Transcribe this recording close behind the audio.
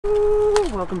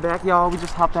Welcome back, y'all. We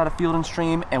just hopped out of Field and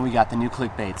Stream and we got the new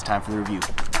clickbait. It's time for the review.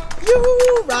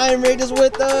 Yoo-hoo! RyanRigged is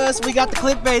with us. We got the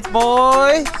clickbaits,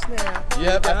 boy.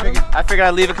 Yep, I figured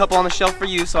I'd leave a couple on the shelf for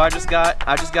you, so I just got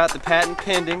the patent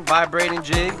pending vibrating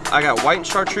jig. I got white and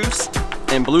chartreuse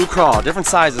and blue crawl, different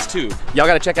sizes too. Y'all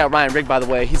gotta check out RyanRigged, by the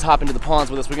way. He's hopping to the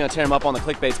ponds with us. We're gonna tear him up on the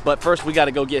clickbaits, but first we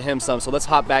gotta go get him some. So let's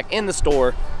hop back in the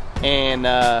store and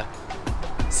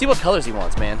see what colors he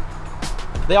wants, man.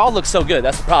 They all look so good,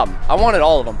 that's the problem. I wanted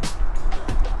all of them.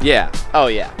 Yeah, oh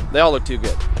yeah, they all look too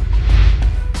good.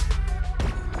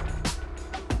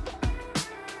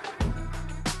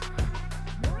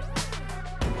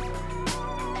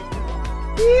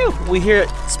 We here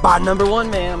at spot number 1,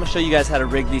 man. I'm gonna show you guys how to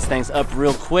rig these things up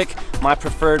real quick. My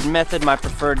preferred method, my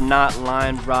preferred knot,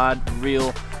 line, rod,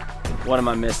 reel. What am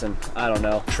I missing? I don't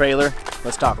know. Trailer,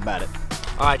 let's talk about it.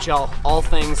 All right, y'all, all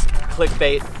things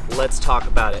clickbait, let's talk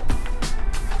about it.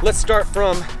 Let's start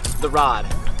from the rod.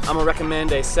 I'm gonna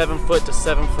recommend a 7-foot to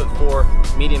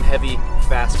 7'4" medium heavy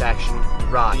fast action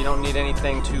rod. You don't need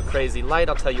anything too crazy light,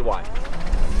 I'll tell you why.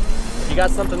 If you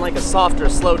got something like a soft or a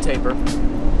slow taper,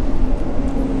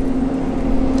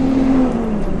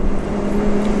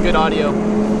 good audio,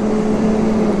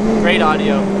 great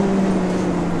audio.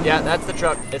 Yeah, that's the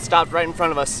truck. It stopped right in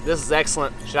front of us. This is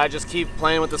excellent. Should I just keep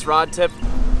playing with this rod tip?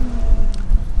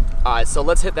 All right, so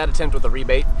let's hit that attempt with a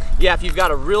rebait. Yeah, if you've got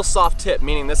a real soft tip,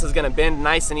 meaning this is gonna bend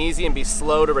nice and easy and be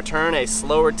slow to return, a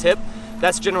slower tip,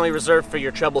 that's generally reserved for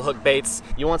your treble hook baits.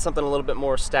 You want something a little bit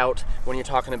more stout when you're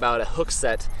talking about a hook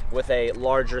set with a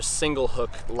larger single hook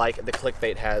like the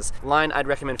clickbait has. Line, I'd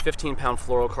recommend 15-pound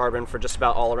fluorocarbon for just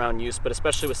about all-around use, but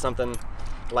especially with something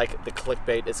like the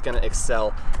clickbait, it's gonna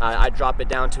excel. I drop it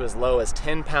down to as low as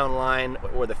 10-pound line,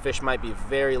 where the fish might be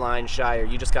very line shy, or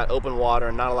you just got open water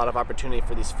and not a lot of opportunity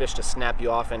for these fish to snap you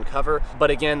off and cover.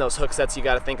 But again, those hook sets you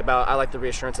gotta think about. I like the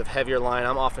reassurance of heavier line.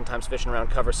 I'm oftentimes fishing around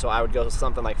cover, so I would go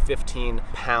something like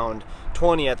 15-pound,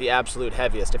 20 at the absolute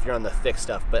heaviest if you're on the thick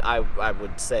stuff, but I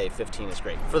would say 15 is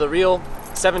great. For the reel,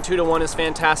 7.2 to 1 is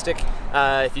fantastic.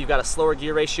 If you've got a slower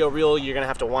gear ratio reel, you're gonna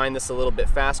have to wind this a little bit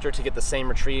faster to get the same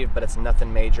retrieve, but it's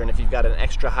nothing major. And if you've got an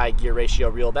extra high gear ratio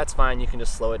reel, that's fine. You can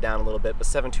just slow it down a little bit, but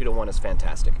 7.2 to 1 is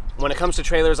fantastic. When it comes to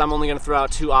trailers, I'm only gonna throw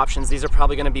out 2 options. These are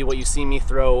probably gonna be what you see me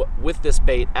throw with this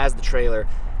bait as the trailer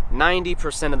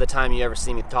 90% of the time you ever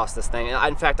see me toss this thing.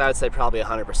 In fact, I would say probably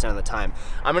 100% of the time.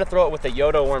 I'm gonna throw it with the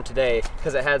Yodo worm today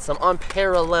because it had some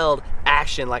unparalleled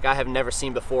action like I have never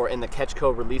seen before in the Catch Co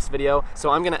release video. So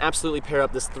I'm gonna absolutely pair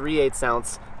up this 3/8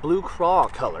 ounce blue craw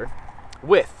color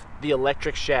with the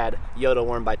electric shad Yodo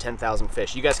worm by 10,000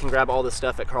 Fish. You guys can grab all this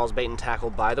stuff at Karl's Bait and Tackle.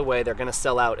 By the way, they're gonna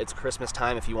sell out. It's Christmas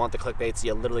time. If you want the clickbaits,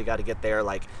 you literally got to get there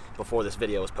like before this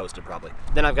video was posted probably.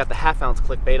 Then I've got the 1/2 ounce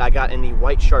clickbait I got in the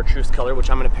white chartreuse color,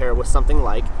 which I'm gonna pair with something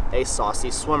like a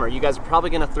saucy swimmer. You guys are probably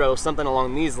gonna throw something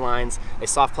along these lines, a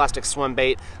soft plastic swim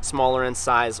bait, smaller in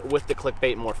size, with the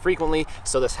clickbait more frequently,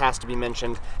 so this has to be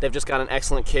mentioned. They've just got an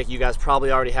excellent kick. You guys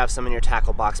probably already have some in your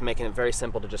tackle box, making it very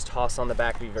simple to just toss on the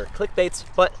back of your clickbaits,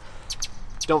 but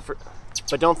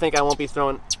don't think I won't be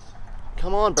throwing,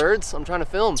 come on birds, I'm trying to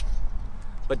film.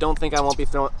 But don't think I won't be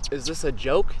throwing, is this a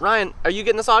joke? Ryan, are you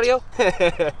getting this audio?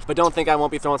 But don't think I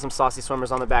won't be throwing some saucy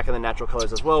swimmers on the back of the natural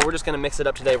colors as well. We're just gonna mix it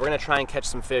up today. We're gonna try and catch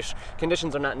some fish.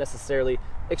 Conditions are not necessarily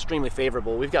extremely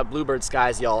favorable. We've got bluebird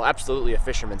skies, y'all, absolutely a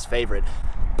fisherman's favorite.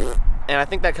 And I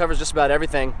think that covers just about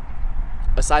everything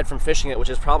aside from fishing it, which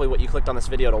is probably what you clicked on this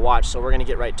video to watch, so we're gonna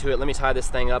get right to it. Let me tie this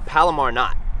thing up. Palomar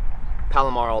knot.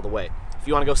 Palomar all the way. If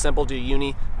you want to go simple, do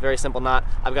uni, very simple knot.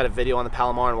 I've got a video on the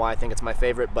Palomar and why I think it's my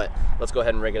favorite, but let's go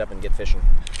ahead and rig it up and get fishing.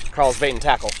 Karl's Bait and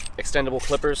Tackle. Extendable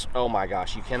clippers. Oh my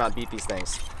gosh, you cannot beat these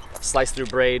things. Slice through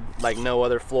braid like no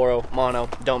other. Fluoro, mono,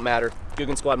 don't matter.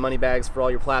 GOOGAN Squad money bags for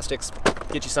all your plastics.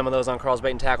 Get you some of those on Karl's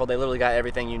Bait and Tackle. They literally got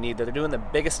everything you need. They're doing the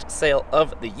biggest sale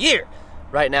of the year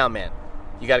right now, man.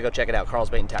 You got to go check it out,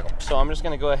 Karl's Bait and Tackle. So I'm just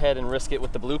going to go ahead and risk it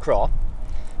with the blue craw,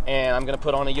 and I'm going to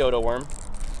put on a Yodo worm.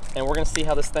 And we're gonna see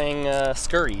how this thing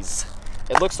scurries.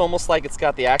 It looks almost like it's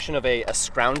got the action of a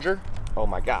scrounger. Oh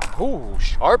my God, ooh,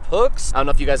 sharp hooks. I don't know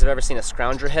if you guys have ever seen a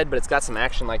scrounger head, but it's got some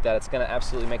action like that. It's gonna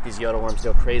absolutely make these Yodo worms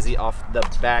go crazy off the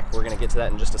back. We're gonna get to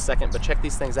that in just a second, but check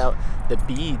these things out. The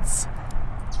beads,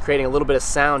 creating a little bit of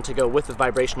sound to go with the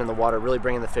vibration in the water, really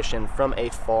bringing the fish in from a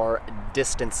far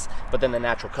distance, but then the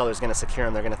natural color is gonna secure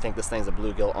them. They're gonna think this thing's a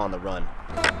bluegill on the run.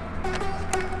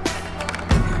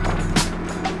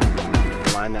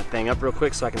 Line that thing up real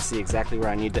quick so I can see exactly where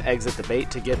I need to exit the bait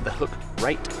to get the hook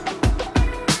right.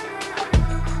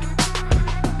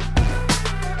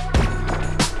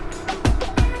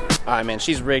 All right, man,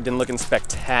 she's rigged and looking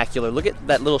spectacular. Look at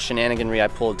that little shenaniganry I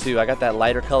pulled too. I got that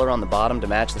lighter color on the bottom to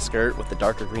match the skirt with the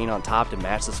darker green on top to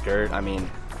match the skirt. I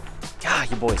mean, God,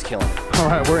 your boy's killing it. All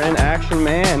right, we're in action,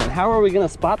 man. And how are we gonna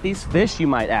spot these fish, you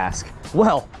might ask?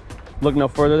 Well, look no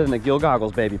further than the gill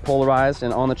goggles, baby. Polarized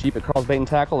and on the cheap at KARL'S Bait and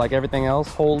Tackle like everything else.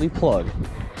 Holy plug.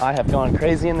 I have gone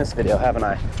crazy in this video, haven't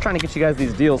I? Trying to get you guys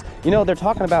these deals. You know, they're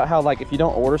talking about how, like, if you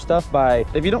don't order stuff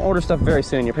very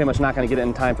soon, you're pretty much not gonna get it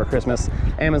in time for Christmas.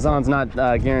 Amazon's not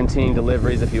guaranteeing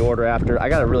deliveries if you order after. I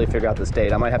gotta really figure out this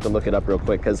date. I might have to look it up real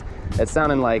quick because it's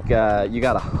sounding like you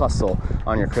gotta hustle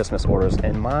on your Christmas orders.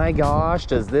 And my gosh,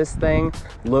 does this thing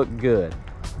look good.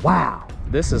 Wow,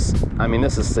 this is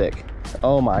sick.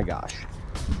 Oh my gosh.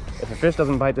 If a fish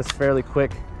doesn't bite this fairly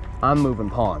quick, I'm moving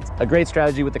ponds. A great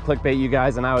strategy with the clickbait, you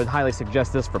guys, and I would highly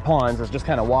suggest this for ponds, is just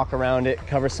kind of walk around it,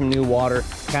 cover some new water,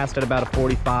 cast at about a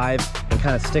 45, and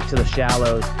kind of stick to the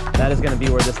shallows. That is gonna be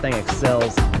where this thing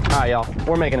excels. All right, y'all,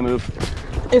 we're making a move.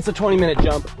 It's a 20-minute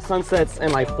jump. Sunset's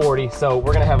in like 40, so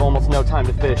we're gonna have almost no time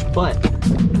to fish, but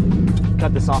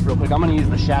cut this off real quick. I'm gonna use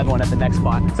the shad one at the next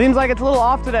spot. Seems like it's a little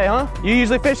off today, huh? You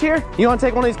usually fish here? You wanna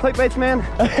take one of these clickbaits, man?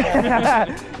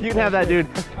 You can have that, dude.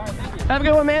 Have a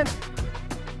good one, man.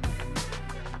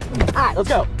 All right, let's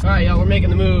go. All right, y'all, we're making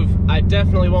the move. I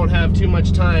definitely won't have too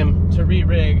much time to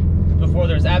re-rig before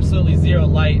there's absolutely zero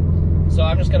light. So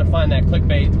I'm just gonna find that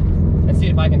clickbait and see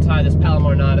if I can tie this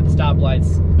Palomar knot at the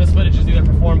stoplights. This footage is either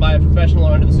performed by a professional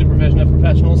or under the supervision of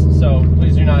professionals, so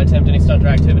please do not attempt any stunt or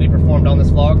activity performed on this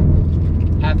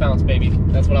vlog. Half ounce, baby,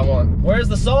 that's what I want. Where's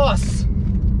the sauce?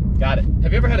 Got it.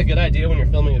 Have you ever had a good idea when you're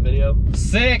filming a video?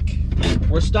 Sick,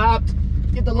 we're stopped.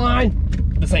 Get the line.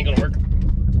 This ain't gonna work.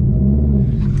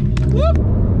 Whoop.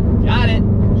 Got it.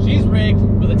 She's rigged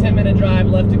with a 10-minute drive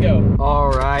left to go.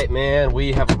 All right, man,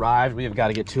 we have arrived. We have got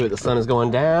to get to it. The sun is going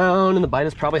down and the bite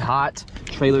is probably hot.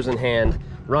 Trailers in hand.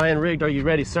 RyanRigged, are you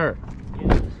ready, sir?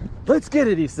 Yeah. Let's get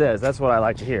it, he says. That's what I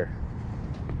like to hear.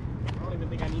 I don't even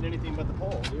think I need anything but the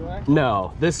pole, do I?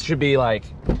 No, this should be like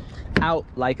out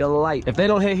like a light. If they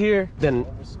don't hit here, then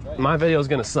my video is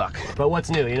gonna suck. But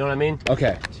what's new, you know what I mean?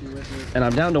 Okay. And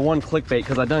I'm down to one clickbait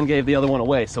because I done gave the other one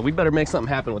away, so we better make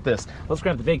something happen with this. Let's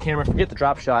grab the big camera, forget the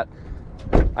drop shot.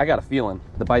 I got a feeling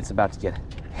the bite's about to get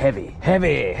heavy.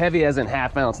 Heavy, heavy as in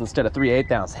half ounce instead of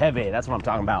 3/8 ounce. Heavy, that's what I'm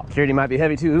talking about. Security might be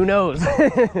heavy too, who knows?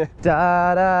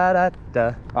 Da, da, da, da.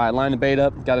 All right, line the bait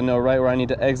up. Gotta know right where I need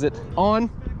to exit. On.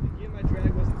 My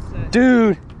drag wasn't set.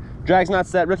 Dude, drag's not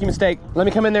set, rookie mistake. Let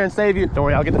me come in there and save you. Don't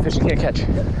worry, I'll get the fish you can't catch.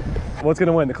 What's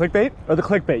gonna win, the clickbait or the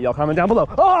clickbait? Y'all comment down below.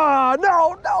 Oh,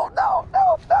 no, no, no,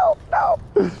 no, no, no.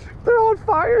 They're on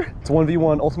fire. It's a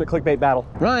 1v1 ultimate clickbait battle.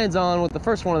 Ryan's on with the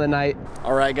first one of the night.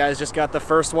 All right, guys, just got the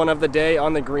first one of the day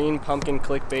on the green pumpkin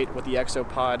clickbait with the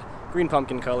Exopod. Green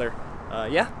pumpkin color.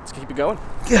 Yeah, let's keep it going.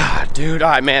 God, dude,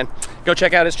 all right, man. Go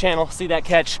check out his channel, see that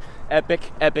catch.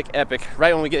 Epic, epic, epic.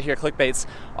 Right when we get here, clickbaits,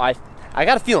 I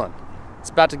got a feeling it's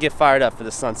about to get fired up for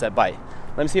the sunset bite.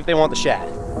 Let me see if they want the shad.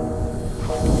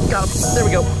 Got him. There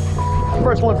we go.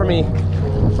 First one for me.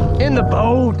 In the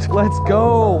boat. Let's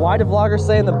go. Why do vloggers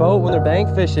say in the boat when they're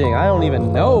bank fishing? I don't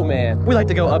even know, man. We like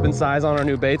to go up in size on our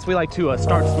new baits. We like to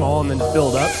start small and then just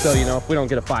build up. So, you know, if we don't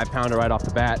get a 5-pounder right off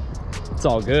the bat, it's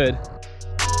all good.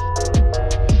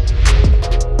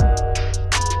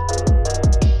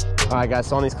 All right, guys,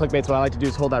 so on these clickbaits, what I like to do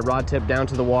is hold that rod tip down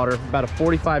to the water, about a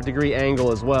 45-degree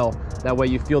angle as well. That way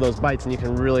you feel those bites and you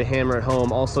can really hammer it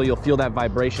home. Also, you'll feel that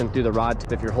vibration through the rod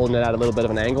tip if you're holding it at a little bit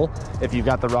of an angle. If you've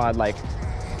got the rod like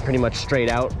pretty much straight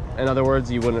out, in other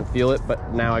words, you wouldn't feel it,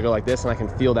 but now I go like this and I can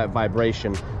feel that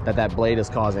vibration that that blade is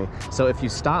causing. So if you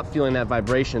stop feeling that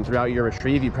vibration throughout your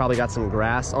retrieve, you probably got some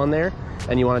grass on there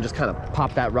and you wanna just kind of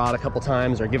pop that rod a couple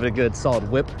times or give it a good solid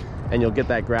whip and you'll get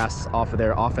that grass off of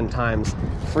there. Oftentimes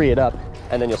free it up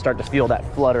and then you'll start to feel that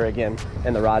flutter again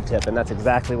in the rod tip, and that's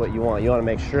exactly what you want. You wanna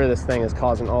make sure this thing is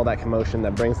causing all that commotion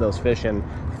that brings those fish in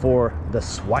for the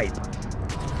swipe.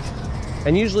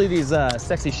 And usually these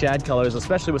sexy shad colors,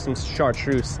 especially with some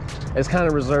chartreuse, is kind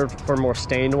of reserved for more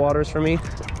stained waters for me.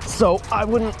 So I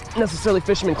wouldn't necessarily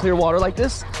fish them in clear water like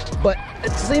this, but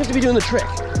it seems to be doing the trick.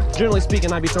 Generally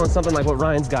speaking, I'd be throwing something like what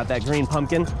Ryan's got, that green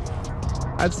pumpkin.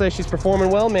 I'd say she's performing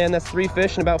well, man. That's 3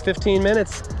 fish in about 15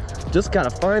 minutes. Just gotta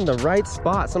find the right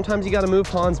spot. Sometimes you gotta move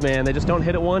ponds, man. They just don't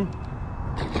hit at one.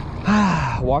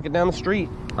 Walk it down the street.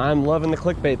 I'm loving the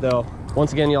clickbait though.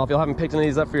 Once again, y'all, if you haven't picked any of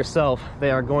these up for yourself,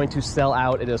 they are going to sell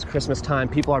out. It is Christmas time.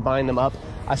 People are buying them up.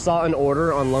 I saw an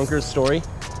order on Lunker's story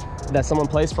that someone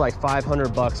placed for like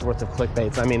 500 bucks worth of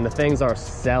clickbaits. I mean, the things are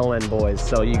selling, boys,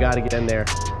 so you got to get in there.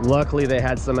 Luckily, they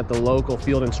had some at the local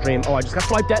Field and Stream. Oh, I just got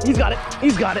swiped at. He's got it.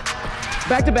 He's got it.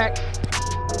 Back to back.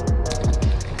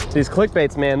 These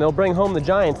clickbaits, man, they'll bring home the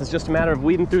giants. It's just a matter of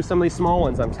weeding through some of these small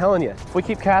ones. I'm telling you, if we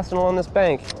keep casting along this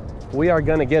bank, we are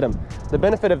gonna get them. The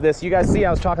benefit of this, you guys see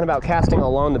I was talking about casting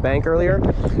along the bank earlier,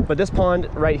 but this pond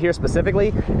right here specifically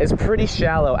is pretty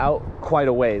shallow out quite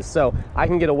a ways. So I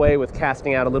can get away with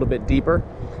casting out a little bit deeper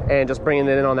and just bringing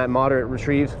it in on that moderate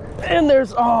retrieve. And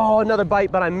there's, oh, another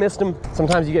bite, but I missed him.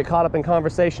 Sometimes you get caught up in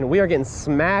conversation. We are getting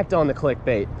smacked on the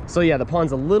clickbait. So yeah, the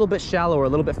pond's a little bit shallower, a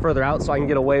little bit further out, so I can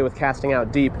get away with casting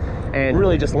out deep and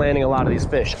really just landing a lot of these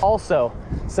fish. Also,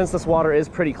 since this water is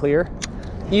pretty clear,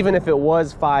 even if it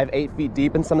was 5-8 feet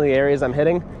deep in some of the areas I'm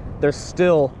hitting, they're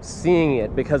still seeing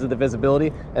it because of the visibility,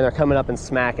 and they're coming up and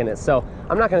smacking it. So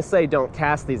I'm not gonna say don't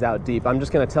cast these out deep. I'm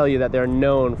just gonna tell you that they're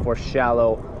known for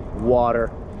shallow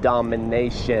water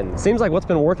domination. Seems like what's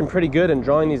been working pretty good in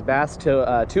drawing these bass to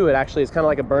it actually is kind of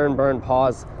like a burn,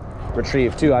 pause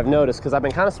retrieve too, I've noticed, because I've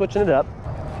been kind of switching it up.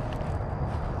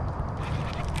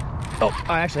 Oh,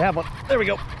 I actually have one. There we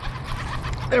go.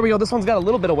 There we go. This one's got a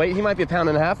little bit of weight. He might be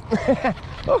 1.5 pounds.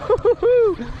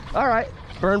 All right,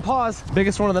 burn, pause.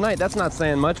 Biggest one of the night. That's not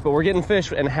saying much, but we're getting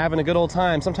fish and having a good old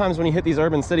time. Sometimes when you hit these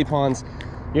urban city ponds,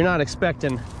 you're not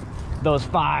expecting those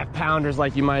 5-pounders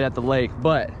like you might at the lake,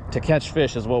 but to catch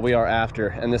fish is what we are after,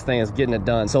 and this thing is getting it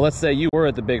done. So let's say you were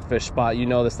at the big fish spot, you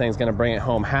know this thing's gonna bring it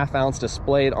home. 1/2 ounce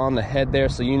displayed on the head there,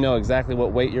 so you know exactly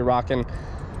what weight you're rocking.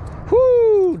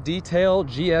 Whoo! Detail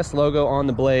GS logo on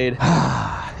the blade.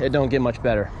 It don't get much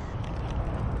better.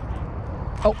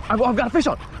 Oh, I've got a fish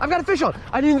on. I've got a fish on.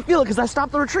 I didn't even feel it because I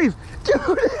stopped the retrieve. Dude.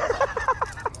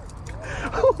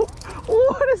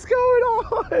 What is going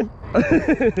on?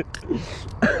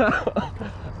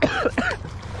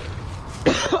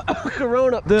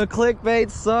 Corona. The clickbait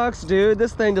sucks, dude.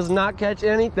 This thing does not catch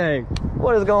anything.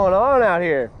 What is going on out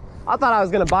here? I thought I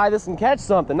was gonna buy this and catch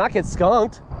something, not get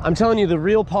skunked. I'm telling you, the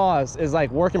reel pause is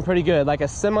like working pretty good, like a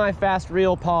semi-fast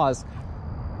reel pause.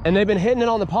 And they've been hitting it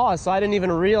on the pause, so I didn't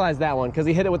even realize that one because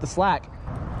he hit it with the slack.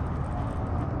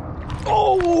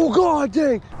 Oh, God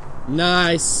dang.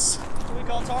 Nice. What we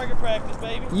call target practice,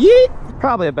 baby. Yeet.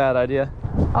 Probably a bad idea.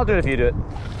 I'll do it if you do it.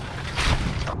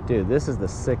 Dude, this is the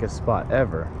sickest spot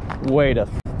ever. Wait a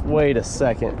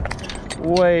second.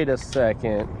 Wait a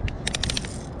second.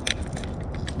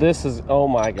 This is, oh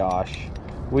my gosh.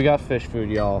 We got fish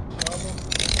food, y'all.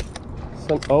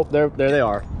 Oh, there they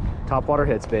are. Top water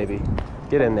hits, baby.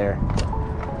 Get in there.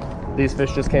 These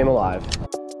fish just came alive.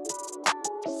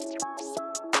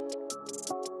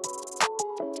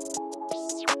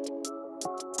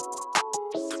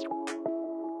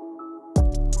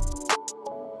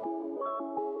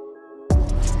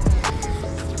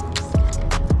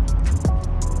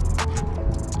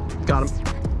 Got him.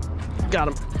 Got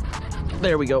him.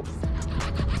 There we go.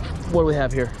 What do we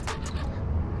have here?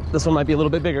 This one might be a little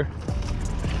bit bigger.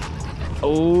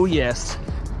 Oh, yes.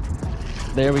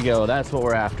 There we go. That's what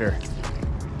we're after.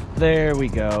 There we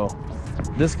go.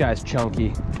 This guy's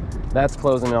chunky. That's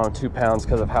closing in on 2 pounds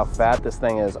because of how fat this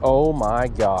thing is. Oh my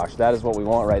gosh, that is what we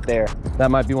want right there.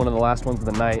 That might be one of the last ones of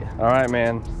the night. All right,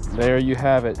 man, there you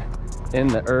have it. In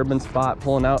the urban spot,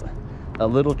 pulling out a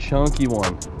little chunky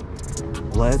one.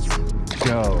 Let's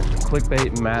go.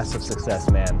 Clickbait, massive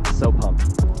success, man. So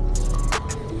pumped.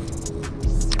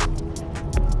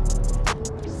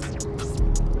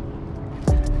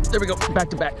 There we go, back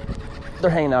to back. They're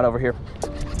hanging out over here.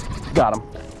 Got them.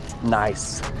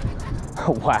 Nice.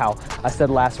 Wow, I said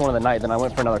last one of the night, then I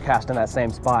went for another cast in that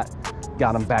same spot.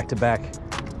 Got them back to back.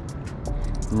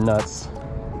 Nuts.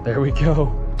 There we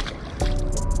go.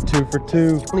 2 for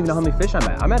 2. I don't even know how many fish I'm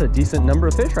at. I'm at a decent number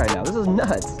of fish right now. This is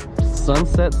nuts.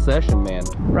 Sunset session, man.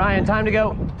 Ryan, time to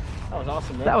go. That was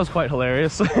awesome, man. That was quite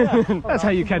hilarious. Yeah, that's how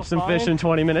you catch some fish in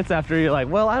 20 minutes after you're like,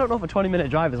 well, I don't know if a 20-minute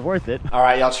drive is worth it. All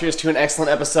right, y'all, cheers to an excellent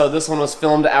episode. This one was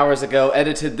filmed hours ago,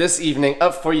 edited this evening,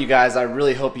 up for you guys. I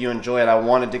really hope you enjoy it. I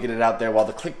wanted to get it out there while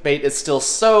the clickbait is still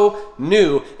so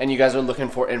new and you guys are looking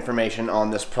for information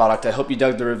on this product. I hope you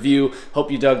dug the review, hope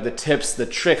you dug the tips, the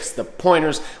tricks, the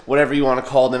pointers, whatever you want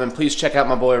to call them. And please check out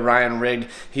my boy RyanRigged.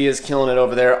 He is killing it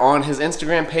over there on his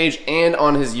Instagram page and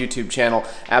on his YouTube channel.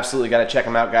 Absolutely got to check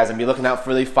him out, guys, and be looking out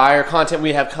for the fire content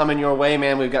we have coming your way,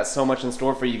 man. We've got so much in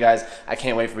store for you guys. I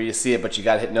can't wait for you to see it, but you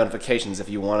got to hit notifications if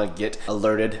you want to get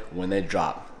alerted when they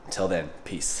drop. Until then,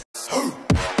 peace.